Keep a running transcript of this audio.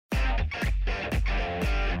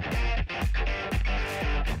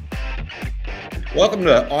Welcome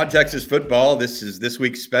to On Texas Football. This is this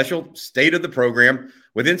week's special State of the Program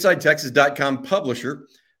with InsideTexas.com publisher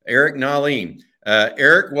Eric Nahlin.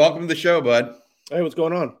 Eric, welcome to the show, bud. Hey, what's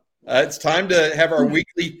going on? It's time to have our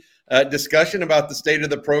weekly discussion about the state of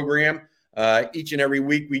the program. Each and every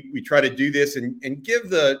week we try to do this and give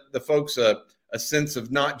the folks a sense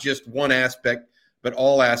of not just one aspect, but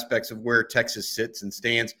all aspects of where Texas sits and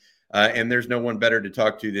stands. And there's no one better to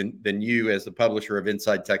talk to than you as the publisher of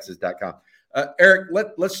InsideTexas.com. Eric,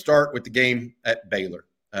 let's start with the game at Baylor,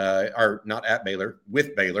 or not at Baylor,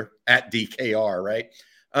 with Baylor at DKR, right?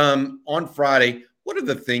 On Friday, what are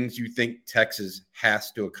the things you think Texas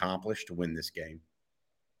has to accomplish to win this game?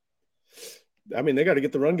 I mean, they got to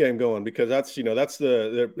get the run game going because that's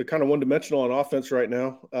they're kind of one-dimensional on offense right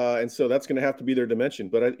now, and so that's going to have to be their dimension.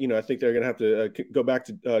 But I think they're going to have to go back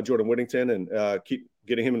to Jordan Whittington and keep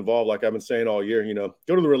getting him involved, like I've been saying all year.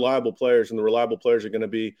 Go to the reliable players, and the reliable players are going to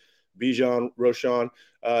be Bijan, Roschon.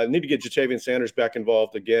 Need to get Ja'Tavion Sanders back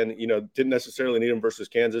involved again. Didn't necessarily need him versus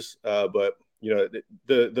Kansas, but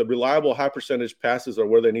the reliable high percentage passes are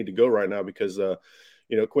where they need to go right now because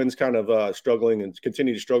Quinn's kind of struggling and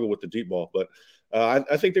continue to struggle with the deep ball. But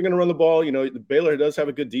I think they're going to run the ball. Baylor does have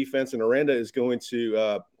a good defense, and Aranda is going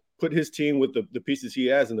to put his team with the pieces he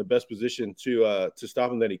has in the best position to stop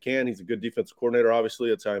him that he can. He's a good defensive coordinator, obviously.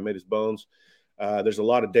 That's how he made his bones. There's a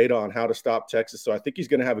lot of data on how to stop Texas, so I think he's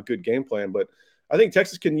going to have a good game plan. But I think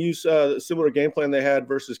Texas can use a similar game plan they had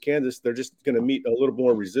versus Kansas. They're just going to meet a little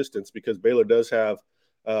more resistance because Baylor does have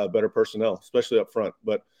better personnel, especially up front.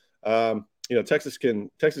 But Texas can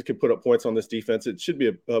put up points on this defense. It should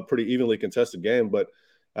be a pretty evenly contested game, but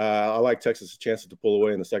I like Texas' chances to pull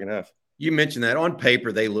away in the second half. You mentioned that on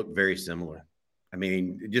paper they look very similar. I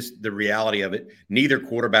mean, just the reality of it. Neither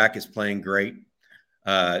quarterback is playing great.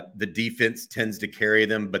 The defense tends to carry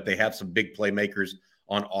them, but they have some big playmakers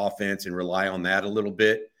on offense and rely on that a little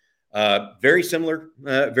bit. Very similar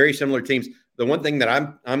teams. The one thing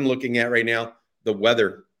that I'm looking at right now, the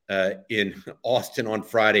weather in Austin on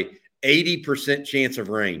Friday, 80% chance of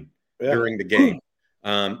rain during the game.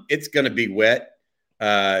 It's going to be wet.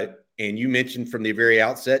 And you mentioned from the very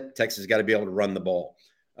outset, Texas has got to be able to run the ball.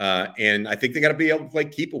 And I think they got to be able to play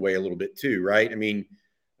keep away a little bit too, right? I mean,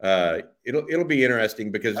 it'll be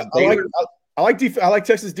interesting because I like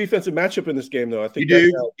Texas' defensive matchup in this game, though. I think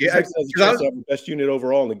Texas has a chance to have the best unit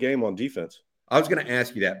overall in the game on defense. I was going to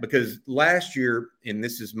ask you that because last year, and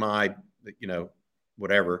this is my,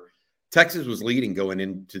 Texas was leading going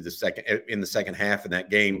into the second half in that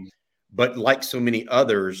game, but like so many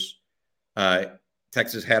others,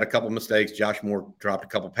 Texas had a couple mistakes. Josh Moore dropped a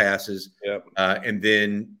couple passes, and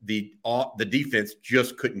then the defense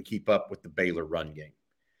just couldn't keep up with the Baylor run game.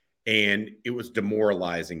 And it was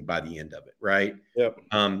demoralizing by the end of it, right? Yep.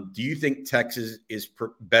 Do you think Texas is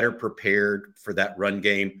better prepared for that run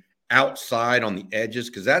game outside on the edges?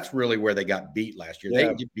 Because that's really where they got beat last year. They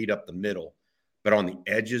didn't get beat up the middle, but on the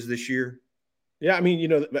edges this year. Yeah, I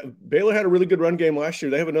mean, Baylor had a really good run game last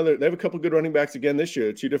year. They have a couple of good running backs again this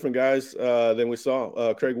year. Two different guys than we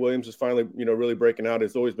saw. Craig Williams is finally, really breaking out.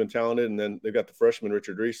 He's always been talented, and then they've got the freshman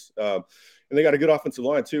Richard Reese, and they got a good offensive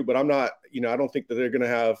line too. But I'm not, I don't think that they're going to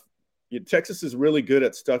have. Texas is really good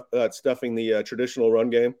at stuffing the traditional run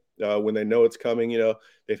game when they know it's coming.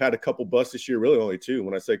 They've had a couple busts this year, really only two.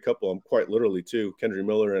 When I say couple, I'm quite literally two: Kendry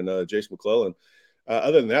Miller and Jace McClellan.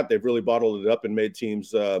 Other than that, they've really bottled it up and made teams,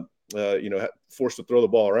 forced to throw the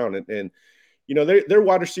ball around. And they're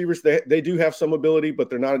wide receivers. They do have some ability, but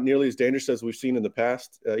they're not nearly as dangerous as we've seen in the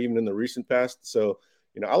past, even in the recent past. So,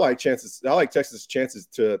 I like Texas' chances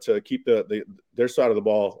to keep their side of the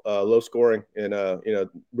ball low scoring and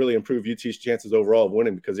really improve UT's chances overall of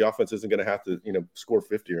winning because the offense isn't going to have to score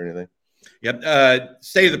 50 or anything. Yep.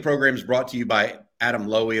 State of the Program is brought to you by Adam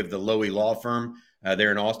Lowy of the Lowy Law Firm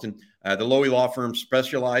there in Austin. The Lowy Law Firm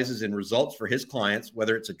specializes in results for his clients,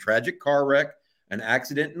 whether it's a tragic car wreck, an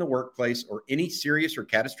accident in the workplace, or any serious or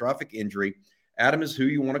catastrophic injury. Adam is who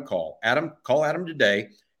you want to call. Call Adam today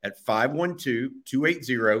at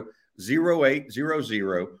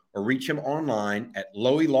 512-280-0800 or reach him online at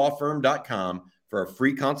lowylawfirm.com for a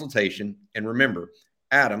free consultation. And remember,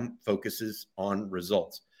 Adam focuses on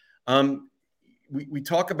results. We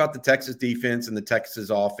talk about the Texas defense and the Texas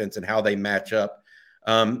offense and how they match up.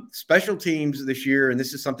 Special teams this year, and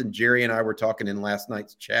this is something Jerry and I were talking in last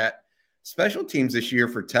night's chat, special teams this year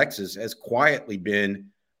for Texas has quietly been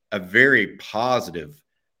a very positive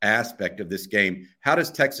aspect of this game. How does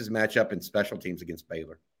Texas match up in special teams against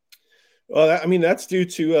Baylor? Well, I mean, that's due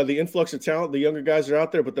to the influx of talent. The younger guys are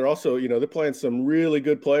out there, but they're also, they're playing some really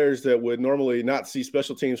good players that would normally not see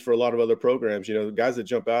special teams for a lot of other programs. The guys that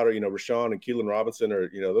jump out are, Rashawn and Keelan Robinson are,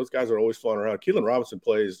 those guys are always flying around. Keelan Robinson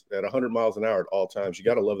plays at 100 miles an hour at all times. You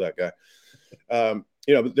got to love that guy.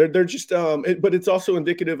 They're just, but it's also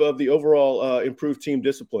indicative of the overall improved team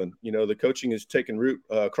discipline. The coaching is taking root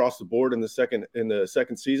across the board in the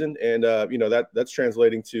second season, and that's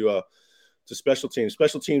translating to special teams.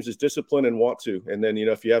 Special teams is discipline and want to, and then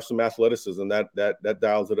if you have some athleticism, that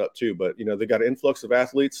dials it up too. But they got an influx of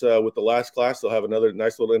athletes with the last class. They'll have another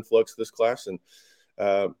nice little influx this class, and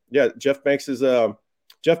Jeff Banks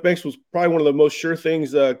was probably one of the most sure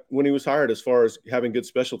things when he was hired as far as having good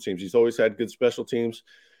special teams. He's always had good special teams.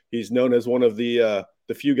 He's known as one of the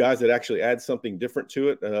few guys that actually adds something different to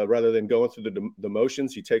it rather than going through the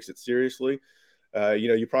motions. He takes it seriously.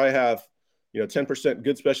 You probably have 10%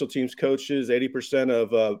 good special teams coaches, 80%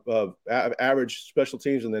 of average special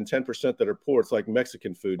teams, and then 10% that are poor. It's like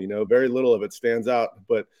Mexican food, very little of it stands out,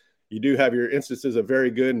 but you do have your instances of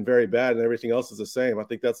very good and very bad, and everything else is the same. I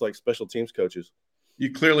think that's like special teams coaches.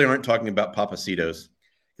 You clearly aren't talking about Papacitos,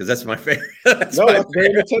 because that's my favorite. There's a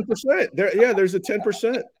 10%. There's a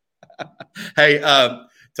 10%. Hey,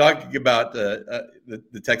 talking about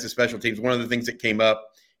the Texas special teams, one of the things that came up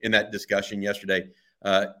in that discussion yesterday,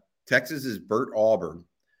 Texas's Bert Auburn,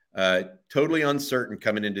 totally uncertain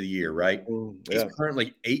coming into the year, right? He's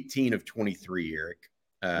currently 18 of 23, Eric,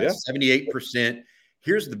 78%.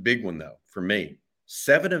 Here's the big one, though, for me,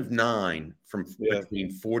 7 of 9 from between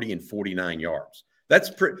 40 and 49 yards. That's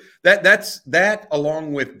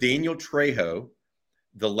along with Daniel Trejo,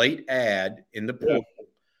 the late ad in the pool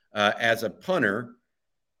as a punter.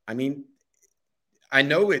 I mean, I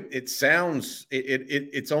know it sounds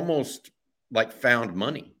it's almost like found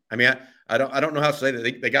money. I mean, I don't know how to say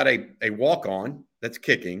that. They got a walk-on that's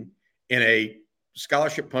kicking and a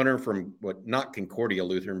scholarship punter from not Concordia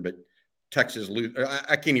Lutheran, but Texas Lutheran.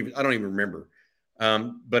 I don't even remember.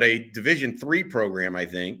 But a Division III program, I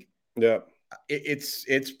think. Yeah.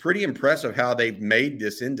 It's pretty impressive how they've made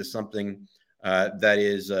this into something that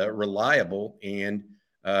is reliable and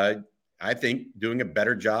I think doing a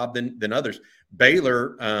better job than others.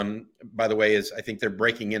 Baylor, by the way, I think they're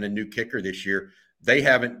breaking in a new kicker this year. They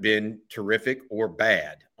haven't been terrific or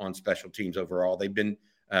bad on special teams overall. They've been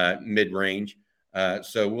mid-range.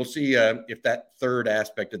 So we'll see if that third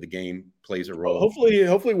aspect of the game plays a role.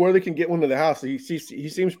 Hopefully Worthy can get one to the house. He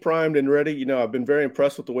seems primed and ready. I've been very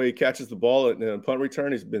impressed with the way he catches the ball at punt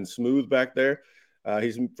return. He's been smooth back there.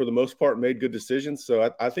 He's, for the most part, made good decisions.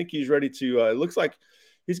 So I think he's ready to it looks like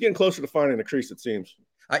he's getting closer to finding a crease, it seems.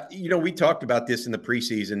 We talked about this in the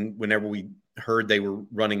preseason whenever we heard they were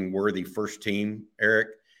running Worthy first team, Eric.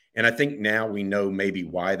 And I think now we know maybe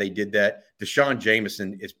why they did that. Deshaun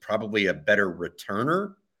Jameson is probably a better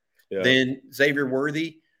returner than Xavier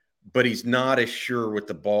Worthy, but he's not as sure with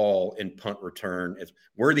the ball in punt return.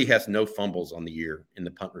 Worthy has no fumbles on the year in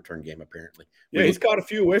the punt return game, apparently. Yeah, he's caught a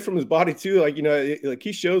few away from his body too. Like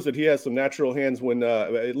he shows that he has some natural hands when,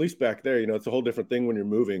 at least back there, it's a whole different thing when you're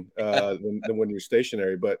moving than when you're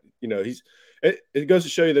stationary. But it goes to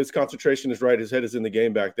show you that his concentration is right. His head is in the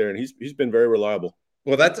game back there, and he's been very reliable.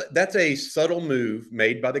 Well, that's a subtle move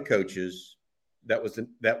made by the coaches. That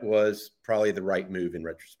was probably the right move in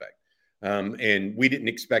retrospect. And we didn't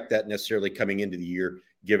expect that necessarily coming into the year,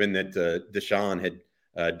 given that Deshaun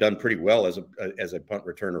had done pretty well as a punt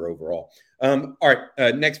returner overall. All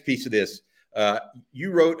right, next piece of this.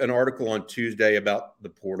 You wrote an article on Tuesday about the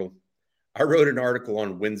portal. I wrote an article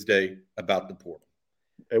on Wednesday about the portal.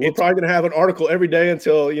 And we're probably going to have an article every day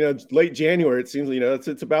until late January. It seems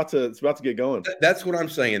it's about to get going. That's what I'm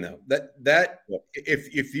saying, though.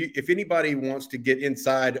 If anybody wants to get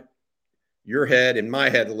inside your head and my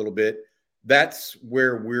head a little bit, that's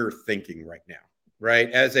where we're thinking right now, right?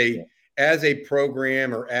 As a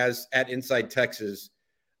program or as at Inside Texas,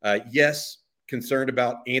 yes, concerned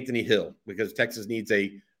about Anthony Hill because Texas needs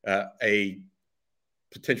a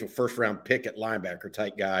potential first round pick at linebacker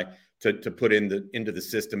type guy to put into the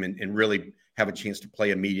system and really have a chance to play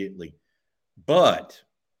immediately. But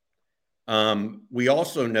we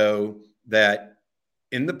also know that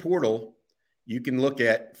in the portal, you can look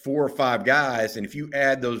at 4 or 5 guys, and if you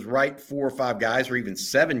add those right 4 or 5 guys or even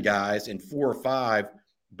 7 guys and 4 or 5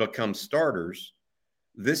 become starters,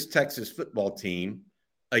 this Texas football team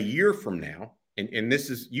a year from now, and this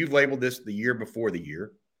is, you've labeled this the year before the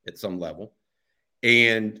year at some level,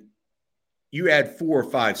 and you add 4 or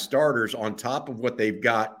 5 starters on top of what they've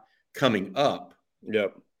got coming up.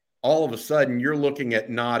 Yep. All of a sudden, you're looking at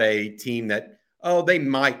not a team that, they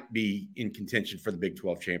might be in contention for the Big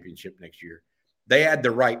 12 championship next year. they add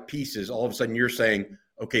the right pieces, all of a sudden you're saying,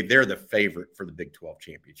 okay, they're the favorite for the Big 12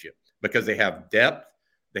 championship because they have depth,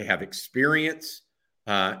 they have experience,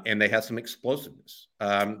 and they have some explosiveness. What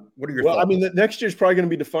are your thoughts? I mean, the next year's probably going to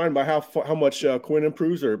be defined by how much Quinn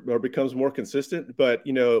improves or becomes more consistent. But,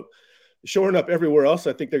 shoring up everywhere else,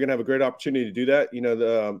 I think they're going to have a great opportunity to do that.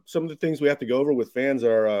 Some of the things we have to go over with fans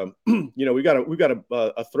are, we've got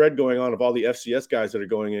a thread going on of all the FCS guys that are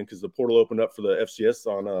going in because the portal opened up for the FCS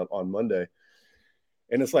on Monday.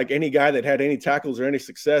 And it's like any guy that had any tackles or any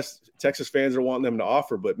success, Texas fans are wanting them to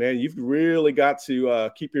offer. But, man, you've really got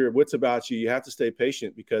to keep your wits about you. You have to stay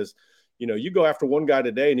patient because, you go after one guy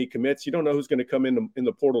today and he commits, you don't know who's going to come in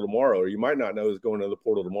the portal tomorrow, or you might not know who's going to the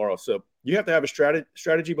portal tomorrow. So you have to have a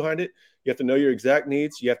strategy behind it. You have to know your exact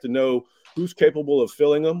needs. You have to know who's capable of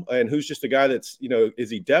filling them and who's just a guy that's,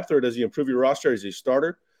 is he depth or does he improve your roster? Is he a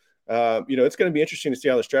starter? It's going to be interesting to see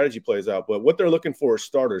how the strategy plays out. But what they're looking for is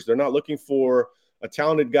starters. They're not looking for a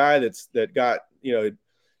talented guy that got,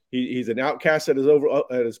 he's an outcast at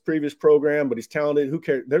his previous program, but he's talented. Who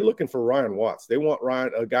cares? They're looking for Ryan Watts. They want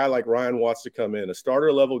a guy like Ryan Watts to come in, a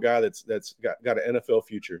starter level guy that's got an NFL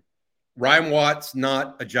future. Ryan Watts,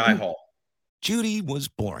 not a Jai Hall. Judy was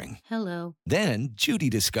boring. Hello. Then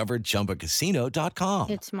Judy discovered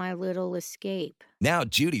ChumbaCasino.com. It's my little escape. Now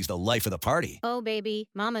Judy's the life of the party. Oh,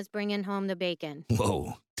 baby, mama's bringing home the bacon.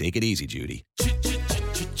 Whoa, take it easy, Judy.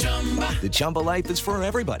 The Chumba life is for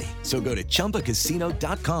everybody. So go to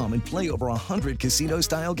ChumbaCasino.com and play over 100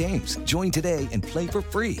 casino-style games. Join today and play for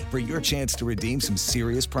free for your chance to redeem some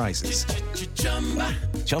serious prizes.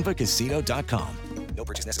 ChumbaCasino.com. No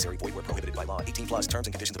purchase necessary. Void where prohibited by law. 18 plus terms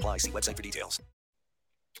and conditions apply. See website for details.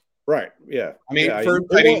 Right. Yeah.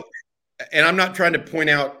 And I'm not trying to point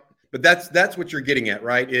out, but that's what you're getting at,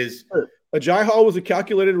 right? Is Jai Hall was a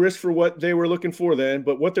calculated risk for what they were looking for then,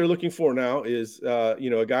 but what they're looking for now is,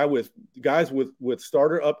 a guy with guys with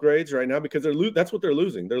starter upgrades right now because that's what they're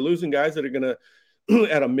losing. They're losing guys that are going to,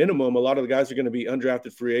 at a minimum, a lot of the guys are going to be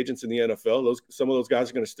undrafted free agents in the NFL. Some of those guys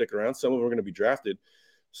are going to stick around. Some of them are going to be drafted.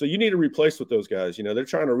 So you need to replace with those guys. They're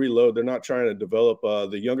trying to reload. They're not trying to develop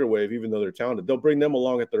the younger wave, even though they're talented. They'll bring them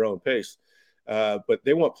along at their own pace, but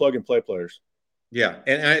they want plug-and-play players. Yeah,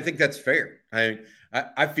 and I think that's fair. I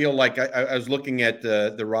feel like I was looking at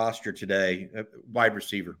the roster today, wide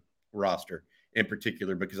receiver roster in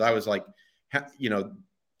particular, because I was like,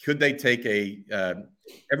 could they take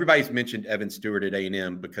everybody's mentioned Evan Stewart at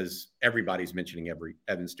A&M because everybody's mentioning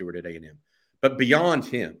Evan Stewart at A&M. But beyond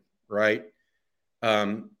him, right,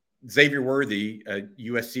 Xavier Worthy, a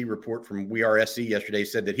USC report from We Are SC yesterday,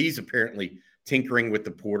 said that he's apparently tinkering with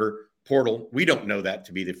the portal. We don't know that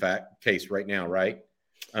to be the case right now, right?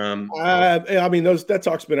 That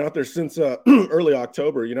talk's been out there since early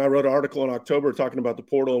October. I wrote an article in October talking about the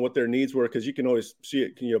portal and what their needs were because you can always see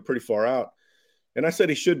it, pretty far out. And I said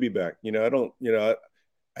he should be back.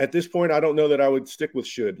 At this point, I don't know that I would stick with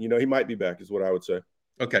should. He might be back is what I would say.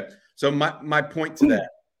 Okay. So my point to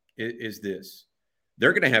that is this.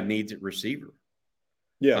 They're going to have needs at receiver.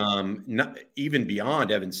 Yeah. Not even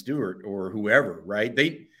beyond Evan Stewart or whoever, right?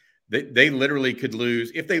 They literally could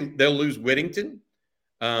lose they'll lose Whittington.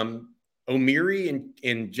 O'Meary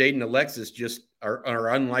and Jaden Alexis just are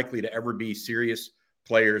unlikely to ever be serious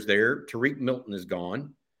players there. Tariq Milton is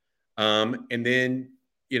gone. And then,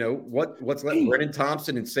 what's left? Brennan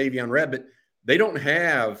Thompson and Savion Red, but they don't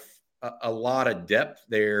have a lot of depth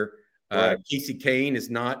there. Right. Casey Kane is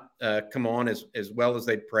not come on as well as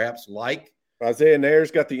they perhaps like. Isaiah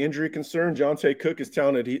Nayer's got the injury concern. Jonte Cook is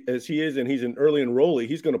talented as he is, and he's an early enrollee.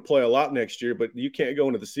 He's going to play a lot next year, but you can't go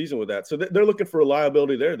into the season with that. So they're looking for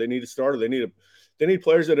reliability there. They need a starter. They need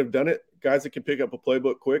players that have done it, guys that can pick up a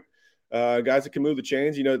playbook quick, guys that can move the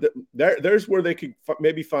chains. There's where they could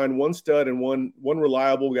maybe find one stud and one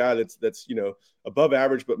reliable guy that's above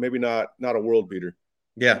average, but maybe not a world beater.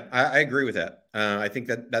 Yeah, I agree with that. I think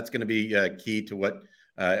that's going to be key to what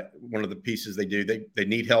one of the pieces they do. They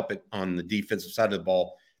need help on the defensive side of the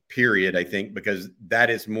ball, period, I think, because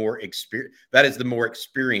that is the more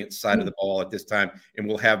experienced side of the ball at this time, and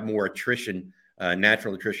we'll have more attrition,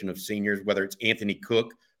 natural attrition of seniors, whether it's Anthony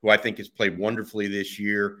Cook, who I think has played wonderfully this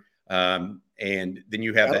year, and then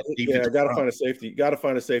you have that defense. Yeah, got to find a safety. Got to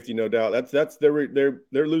find a safety, no doubt.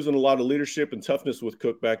 They're losing a lot of leadership and toughness with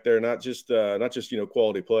Cook back there, not just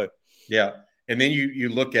quality play. Yeah, and then you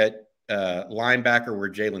look at linebacker where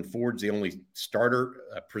Jalen Ford's the only starter,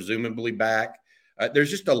 presumably back. There's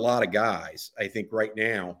just a lot of guys I think right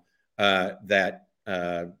now that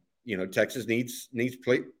Texas needs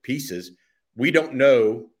pieces. We don't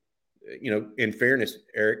know. In fairness,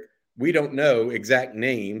 Eric, we don't know exact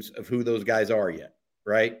names of who those guys are yet,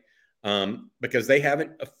 right? because they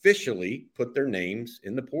haven't officially put their names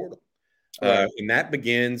in the portal. Right. And that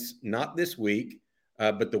begins not this week,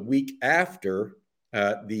 but the week after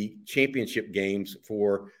the championship games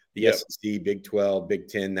for the SEC, Big 12, Big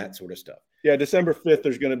 10, that sort of stuff. Yeah, December 5th,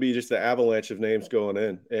 there's going to be just an avalanche of names going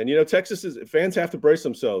in. And, you know, fans have to brace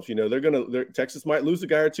themselves. You know, Texas might lose a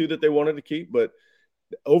guy or two that they wanted to keep, but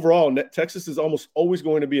overall, Texas is almost always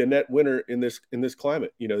going to be a net winner in this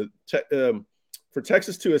climate. You know, for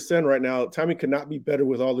Texas to ascend right now, timing could not be better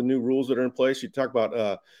with all the new rules that are in place. You talk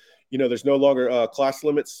about, you know, there's no longer class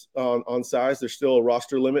limits on size. There's still a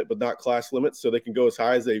roster limit, but not class limits. So they can go as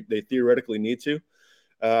high as they theoretically need to.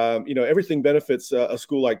 You know, everything benefits a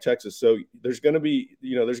school like Texas. So there's going to be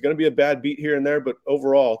a bad beat here and there, but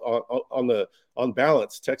overall, on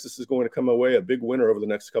balance, Texas is going to come away a big winner over the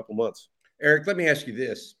next couple months. Eric, let me ask you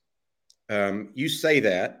this: you say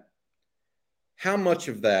that. How much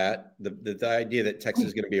of that, the idea that Texas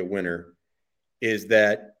is going to be a winner, is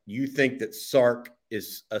that you think that Sark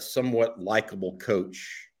is a somewhat likable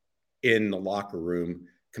coach in the locker room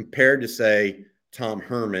compared to, say, Tom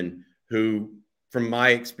Herman, who, from my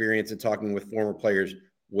experience in talking with former players,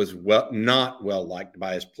 was not well liked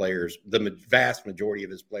by his players, the vast majority of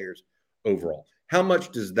his players overall? How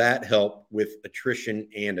much does that help with attrition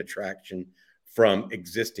and attraction from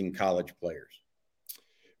existing college players?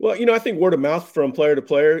 Well, you know, I think word of mouth from player to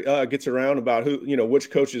player gets around about who, you know, which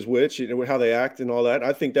coach is which, you know, how they act and all that.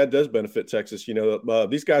 I think that does benefit Texas. You know,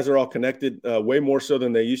 these guys are all connected way more so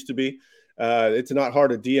than they used to be. It's not hard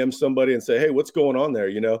to DM somebody and say, hey, what's going on there?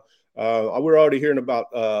 You know, we're already hearing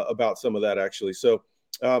about some of that, actually. So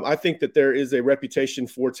I think that there is a reputation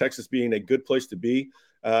for Texas being a good place to be.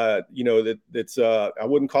 You know, that's I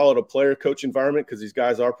wouldn't call it a player coach environment because these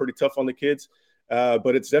guys are pretty tough on the kids.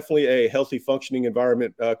 But it's definitely a healthy, functioning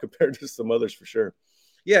environment compared to some others for sure.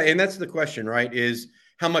 Yeah, and that's the question, right? Is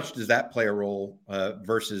how much does that play a role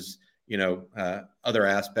versus, you know, other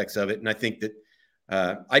aspects of it? And I think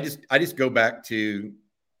that I just go back to,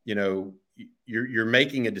 you know, you're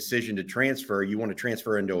making a decision to transfer. You want to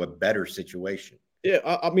transfer into a better situation. Yeah,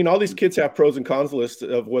 I mean, all these kids have pros and cons list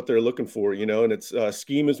of what they're looking for, you know, and it's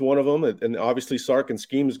scheme is one of them. And obviously Sark and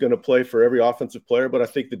scheme is going to play for every offensive player. But I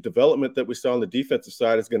think the development that we saw on the defensive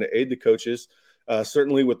side is going to aid the coaches,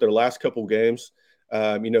 certainly with their last couple games.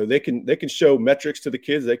 You know, they can show metrics to the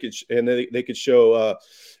kids. They could show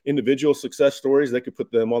individual success stories. They could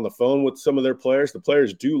put them on the phone with some of their players. The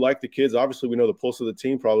players do like the kids. Obviously, we know the pulse of the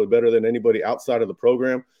team probably better than anybody outside of the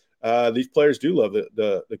program. These players do love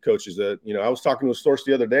the coaches. You know, I was talking to a source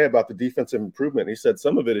the other day about the defensive improvement. And he said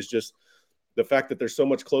some of it is just the fact that they're so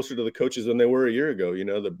much closer to the coaches than they were a year ago. You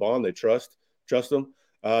know, the bond, they trust them.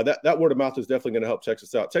 That word of mouth is definitely going to help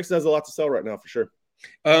Texas out. Texas has a lot to sell right now for sure.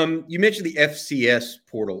 You mentioned the FCS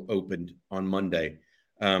portal opened on Monday.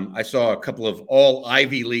 I saw a couple of all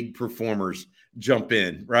Ivy League performers jump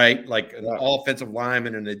in, right? Like an offensive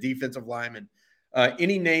lineman and a defensive lineman.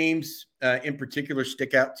 Any names in particular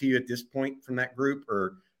stick out to you at this point from that group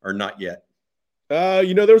or not yet?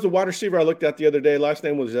 You know, there was a wide receiver I looked at the other day. Last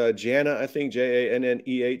name was Janna, I think,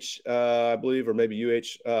 Janneh, I believe, or maybe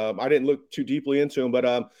UH. I didn't look too deeply into him,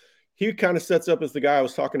 but he kind of sets up as the guy I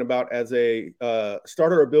was talking about as a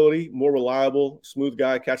starter ability, more reliable, smooth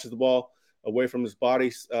guy, catches the ball away from his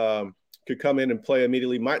body, could come in and play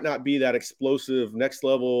immediately. Might not be that explosive next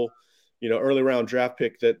level, you know, early round draft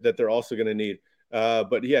pick that they're also going to need.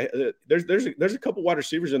 But yeah, there's a couple wide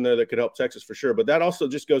receivers in there that could help Texas for sure. But that also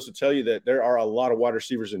just goes to tell you that there are a lot of wide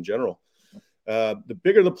receivers in general. The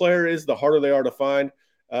bigger the player is, the harder they are to find.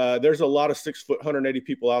 There's a lot of 6 foot, 180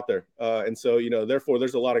 people out there. And so, you know, therefore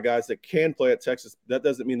there's a lot of guys that can play at Texas. That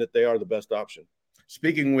doesn't mean that they are the best option.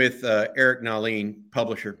 Speaking with Eric Nahlin,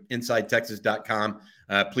 publisher, InsideTexas.com.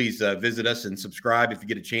 Please visit us and subscribe if you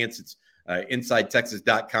get a chance. It's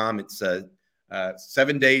InsideTexas.com. It's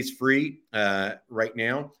 7 days free right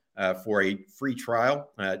now for a free trial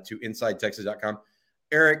to InsideTexas.com.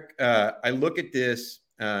 Eric, I look at this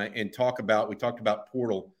and we talked about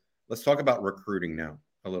portal. Let's talk about recruiting now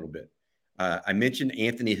a little bit. I mentioned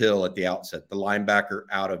Anthony Hill at the outset, the linebacker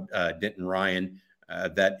out of Denton Ryan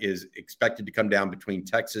that is expected to come down between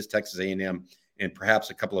Texas A&M, and perhaps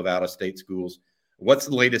a couple of out-of-state schools. What's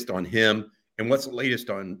the latest on him, and what's the latest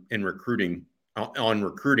on recruiting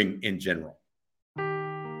in general?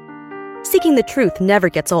 Seeking the truth never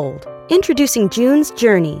gets old. Introducing June's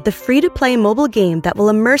Journey, the free-to-play mobile game that will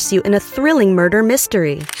immerse you in a thrilling murder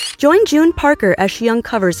mystery. Join June Parker as she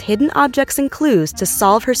uncovers hidden objects and clues to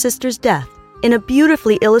solve her sister's death in a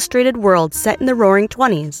beautifully illustrated world set in the Roaring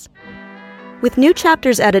 '20s. With new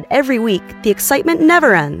chapters added every week, the excitement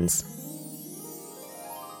never ends.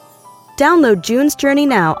 Download June's Journey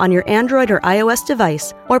now on your Android or iOS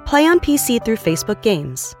device, or play on PC through Facebook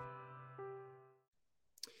Games.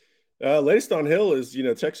 Latest on Hill is,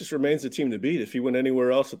 Texas remains the team to beat. If he went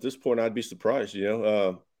anywhere else at this point, I'd be surprised.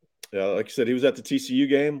 Like you said, he was at the TCU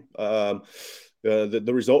game.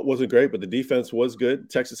 The result wasn't great, but the defense was good.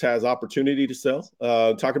 Texas has opportunity to sell.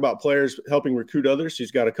 Talk about players helping recruit others.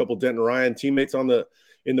 He's got a couple Denton Ryan teammates in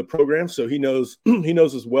the program, so he knows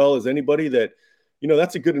as well as anybody that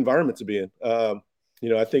that's a good environment to be in.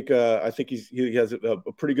 I think he has a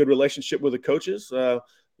pretty good relationship with the coaches. I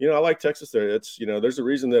like Texas there. It's, there's a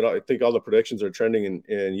reason that I think all the predictions are trending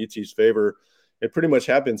in UT's favor. It pretty much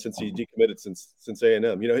happened since he decommitted since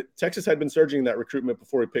A&M. Texas had been surging in that recruitment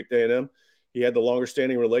before he picked A&M. He had the longer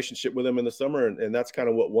standing relationship with them in the summer, and that's kind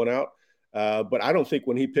of what won out. But I don't think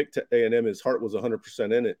when he picked A&M, his heart was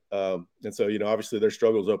 100% in it. And so, obviously their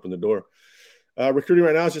struggles open the door. Recruiting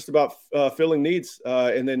right now is just about filling needs.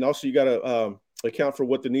 And then also you got to account for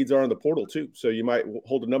what the needs are in the portal too. So you might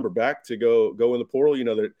hold a number back to go in the portal.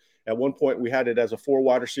 That at one point we had it as a 4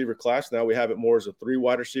 wide receiver class. Now we have it more as a 3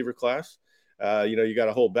 wide receiver class. You got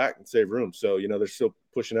to hold back and save room. So, they're still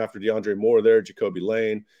pushing after DeAndre Moore there, Jacoby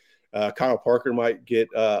Lane. Kyle Parker might get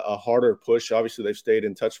a harder push. Obviously, they've stayed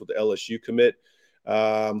in touch with the LSU commit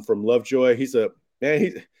from Lovejoy.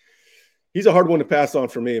 He's a hard one to pass on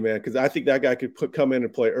for me, man, because I think that guy could come in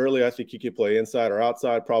and play early. I think he could play inside or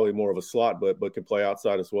outside, probably more of a slot, but could play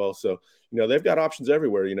outside as well. So, they've got options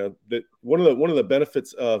everywhere. One of the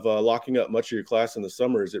benefits of locking up much of your class in the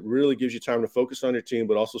summer is it really gives you time to focus on your team,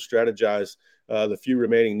 but also strategize the few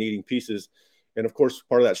remaining needing pieces. And of course,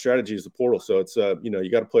 part of that strategy is the portal. So it's, you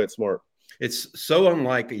got to play it smart. It's so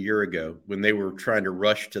unlike a year ago when they were trying to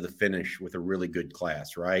rush to the finish with a really good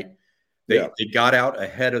class, right? They got out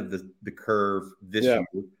ahead of the curve this year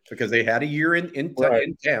because they had a year in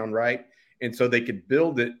town, right? And so they could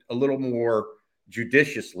build it a little more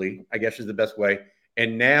judiciously, I guess is the best way.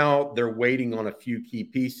 And now they're waiting on a few key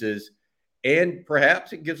pieces, and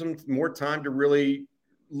perhaps it gives them more time to really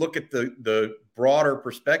look at the broader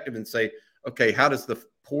perspective and say, okay, how does the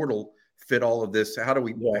portal fit all of this? How do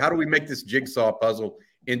we make this jigsaw puzzle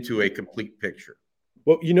into a complete picture?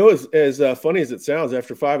 Well, as funny as it sounds,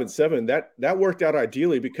 after 5 and 7, that worked out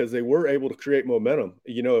ideally because they were able to create momentum.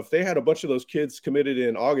 If they had a bunch of those kids committed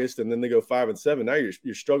in August and then they go 5 and 7, now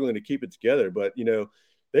you're struggling to keep it together. But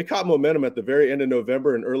they caught momentum at the very end of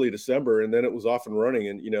November and early December, and then it was off and running.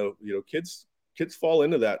 And kids fall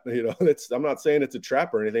into that. I'm not saying it's a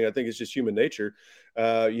trap or anything. I think it's just human nature.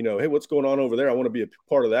 Hey, what's going on over there? I want to be a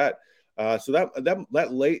part of that. So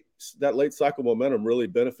that late cycle momentum really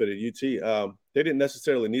benefited UT. They didn't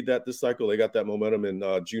necessarily need that this cycle. They got that momentum in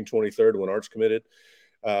June 23rd when Arch committed.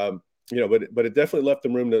 But it definitely left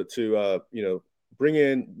them room to bring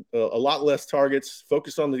in a lot less targets,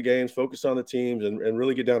 focus on the games, focus on the teams, and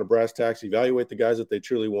really get down to brass tacks, evaluate the guys that they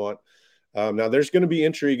truly want. Now there's going to be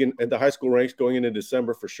intrigue at the high school ranks going into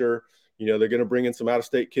December for sure. They're going to bring in some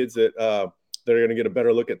out-of-state kids that are going to get a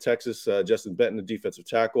better look at Texas. Justin Benton, the defensive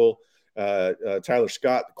tackle, Tyler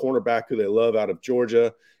Scott, the cornerback who they love out of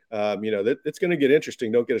Georgia. It's going to get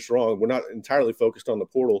interesting. Don't get us wrong. We're not entirely focused on the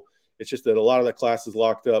portal. It's just that a lot of the class is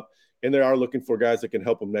locked up, and they are looking for guys that can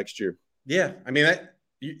help them next year. Yeah. I mean,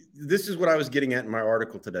 this is what I was getting at in my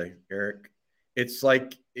article today, Eric. It's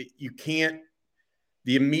like you can't –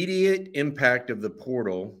 the immediate impact of the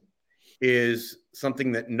portal is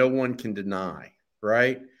something that no one can deny,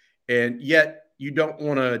 right? And yet you don't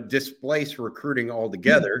want to displace recruiting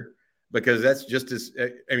altogether because that's just as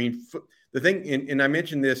 – I mean, the thing – and I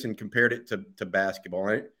mentioned this and compared it to basketball.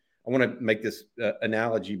 I want to make this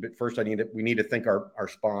analogy, but first we need to thank our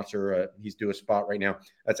sponsor. He's due a spot right now.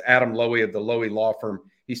 That's Adam Lowy of the Lowy Law Firm.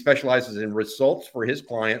 He specializes in results for his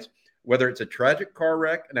clients, whether it's a tragic car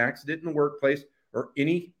wreck, an accident in the workplace, or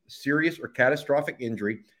any serious or catastrophic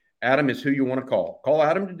injury. Adam is who you want to call. Call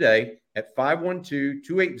Adam today at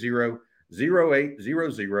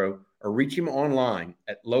 512-280-0800 or reach him online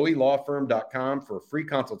at loweylawfirm.com for a free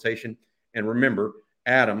consultation. And remember,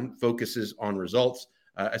 Adam focuses on results.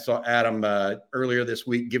 I saw Adam earlier this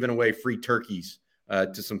week giving away free turkeys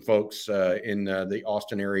to some folks in the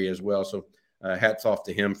Austin area as well. So hats off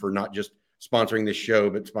to him for not just sponsoring this show,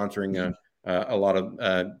 but sponsoring a lot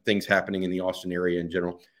of things happening in the Austin area in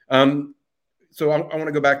general. So I want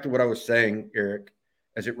to go back to what I was saying, Eric,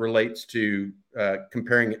 as it relates to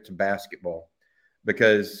comparing it to basketball,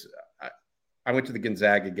 because I went to the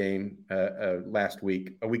Gonzaga game last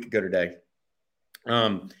week, a week ago today.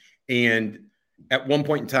 And at one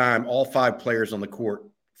point in time, all 5 players on the court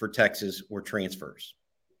for Texas were transfers.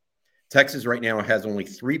 Texas right now has only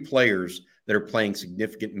 3 players that are playing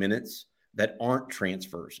significant minutes. that aren't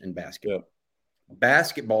transfers in basketball. Yeah.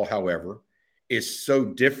 Basketball, however, is so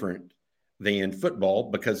different than football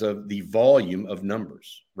because of the volume of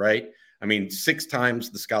numbers, right? I mean, 6 times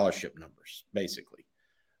the scholarship numbers, basically.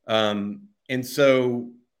 And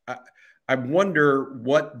so I wonder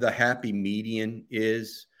what the happy median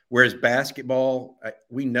is. Whereas basketball,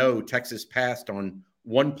 we know Texas passed on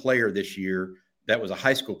one player this year that was a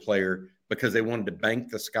high school player because they wanted to bank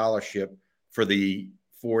the scholarship for the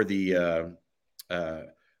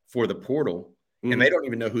portal, and they don't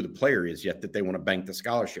even know who the player is yet that they want to bank the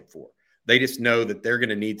scholarship for. They just know that they're going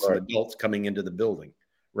to need some adults coming into the building,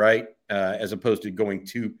 right? As opposed to going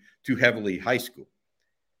too heavily high school.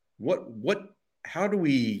 How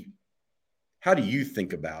do you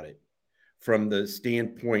think about it from the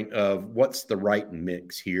standpoint of what's the right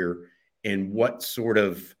mix here, and what sort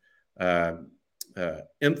of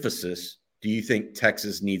emphasis do you think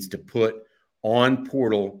Texas needs to put on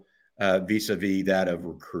portal vis-a-vis that of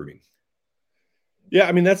recruiting? Yeah,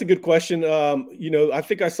 I mean, that's a good question. I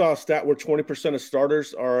think I saw a stat where 20% of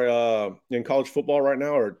starters are in college football right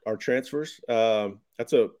now are transfers.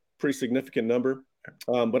 That's a pretty significant number.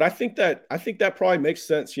 But I think that probably makes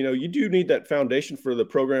sense. You do need that foundation for the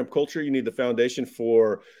program culture. You need the foundation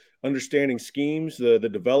for understanding schemes, the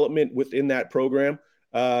development within that program.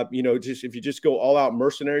 Just if you just go all out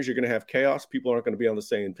mercenaries, you're going to have chaos. People aren't going to be on the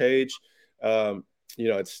same page.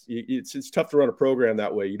 It's tough to run a program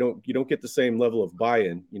that way. You don't get the same level of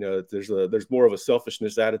buy-in. There's more of a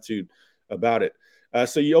selfishness attitude about it.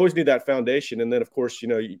 So you always need that foundation, and then of course, you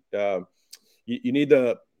need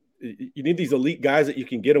these elite guys that you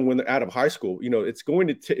can get them when they're out of high school. It's going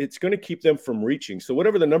to keep them from reaching. So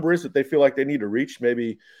whatever the number is that they feel like they need to reach,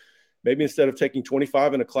 maybe instead of taking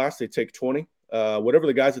 25 in a class, they take 20. Whatever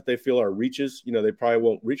the guys that they feel are reaches, they probably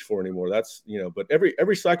won't reach for anymore. That's, but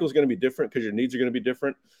every cycle is going to be different because your needs are going to be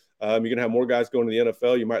different. You're going to have more guys going to the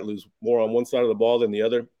NFL. You might lose more on one side of the ball than the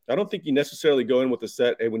other. I don't think you necessarily go in with a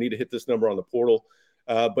set, hey, we need to hit this number on the portal.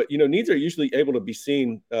 But needs are usually able to be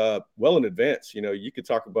seen well in advance. You could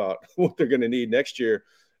talk about what they're going to need next year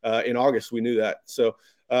in August. We knew that. So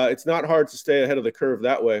it's not hard to stay ahead of the curve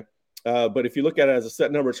that way. But if you look at it as a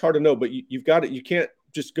set number, it's hard to know. But you've got it. You can't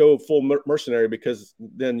just go full mercenary, because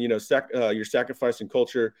then you're sacrificing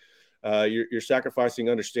culture, you're sacrificing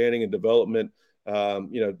understanding and development.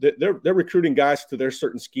 They're recruiting guys to their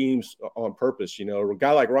certain schemes on purpose. A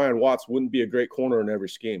guy like Ryan Watts wouldn't be a great corner in every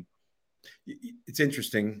scheme. It's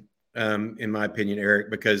interesting, in my opinion,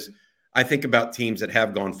 Eric, because I think about teams that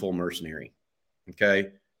have gone full mercenary.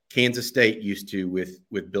 Okay. Kansas State used to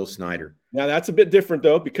with Bill Snyder. Now that's a bit different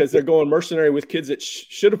though, because they're going mercenary with kids that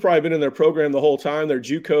should have probably been in their program the whole time. They're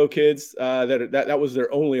JUCO kids. That was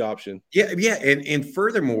their only option. Yeah. And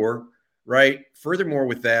furthermore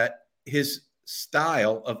with that, his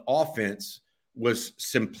style of offense was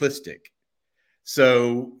simplistic.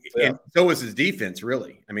 So, and so was his defense,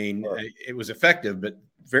 really. I mean, It was effective, but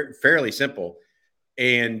fairly simple.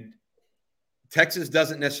 And Texas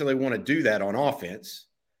doesn't necessarily want to do that on offense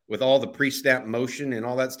with all the pre-snap motion and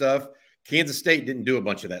all that stuff. Kansas State didn't do a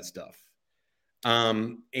bunch of that stuff.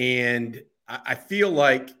 And I feel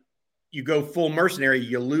like you go full mercenary,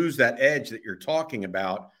 you lose that edge that you're talking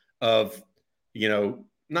about of,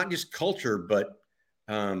 not just culture, but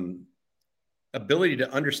ability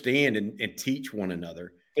to understand and teach one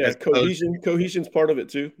another. Yeah, cohesion's part of it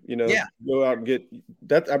too. Go out and get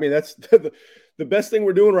that. I mean, that's the best thing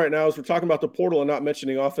we're doing right now is we're talking about the portal and not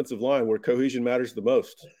mentioning offensive line, where cohesion matters the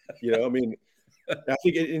most. I mean, I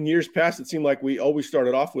think in years past, it seemed like we always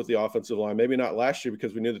started off with the offensive line. Maybe not last year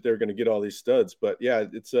because we knew that they were going to get all these studs, but yeah,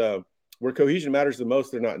 it's where cohesion matters the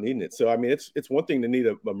most. They're not needing it. So, I mean, it's one thing to need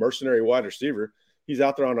a mercenary wide receiver. He's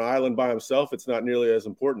out there on an island by himself. It's not nearly as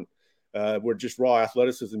important. We're just raw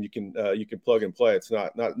athleticism. You can plug and play. It's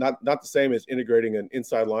not the same as integrating an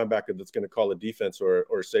inside linebacker that's going to call a defense or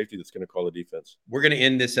a safety that's going to call a defense. We're going to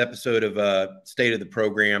end this episode of State of the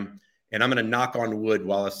Program, and I'm going to knock on wood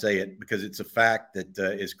while I say it because it's a fact that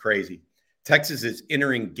is crazy. Texas is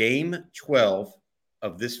entering game 12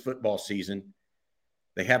 of this football season.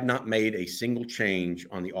 They have not made a single change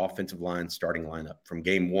on the offensive line starting lineup from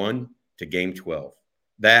game 1 to game 12.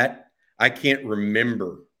 That I can't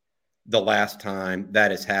remember the last time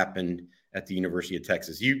that has happened at the University of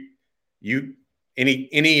Texas.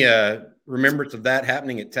 Any remembrance of that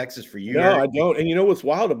happening at Texas for you? No, I don't. And what's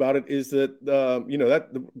wild about it is that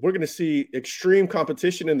that we're going to see extreme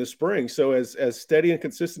competition in the spring. So as steady and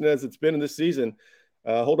consistent as it's been in this season,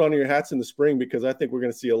 hold on to your hats in the spring, because I think we're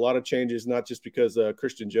going to see a lot of changes, not just because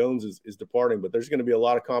Christian Jones is departing, but there's going to be a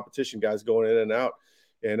lot of competition, guys going in and out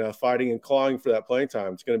and fighting and clawing for that playing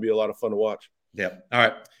time. It's going to be a lot of fun to watch. Yep. All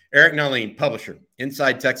right. Eric Nahlin, publisher,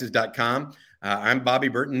 InsideTexas.com. I'm Bobby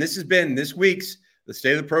Burton. This has been this week's The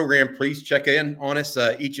State of the Program. Please check in on us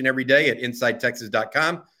each and every day at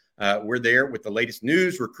InsideTexas.com. We're there with the latest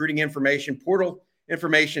news, recruiting information, portal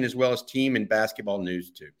information, as well as team and basketball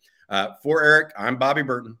news, too. For Eric, I'm Bobby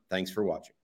Burton. Thanks for watching.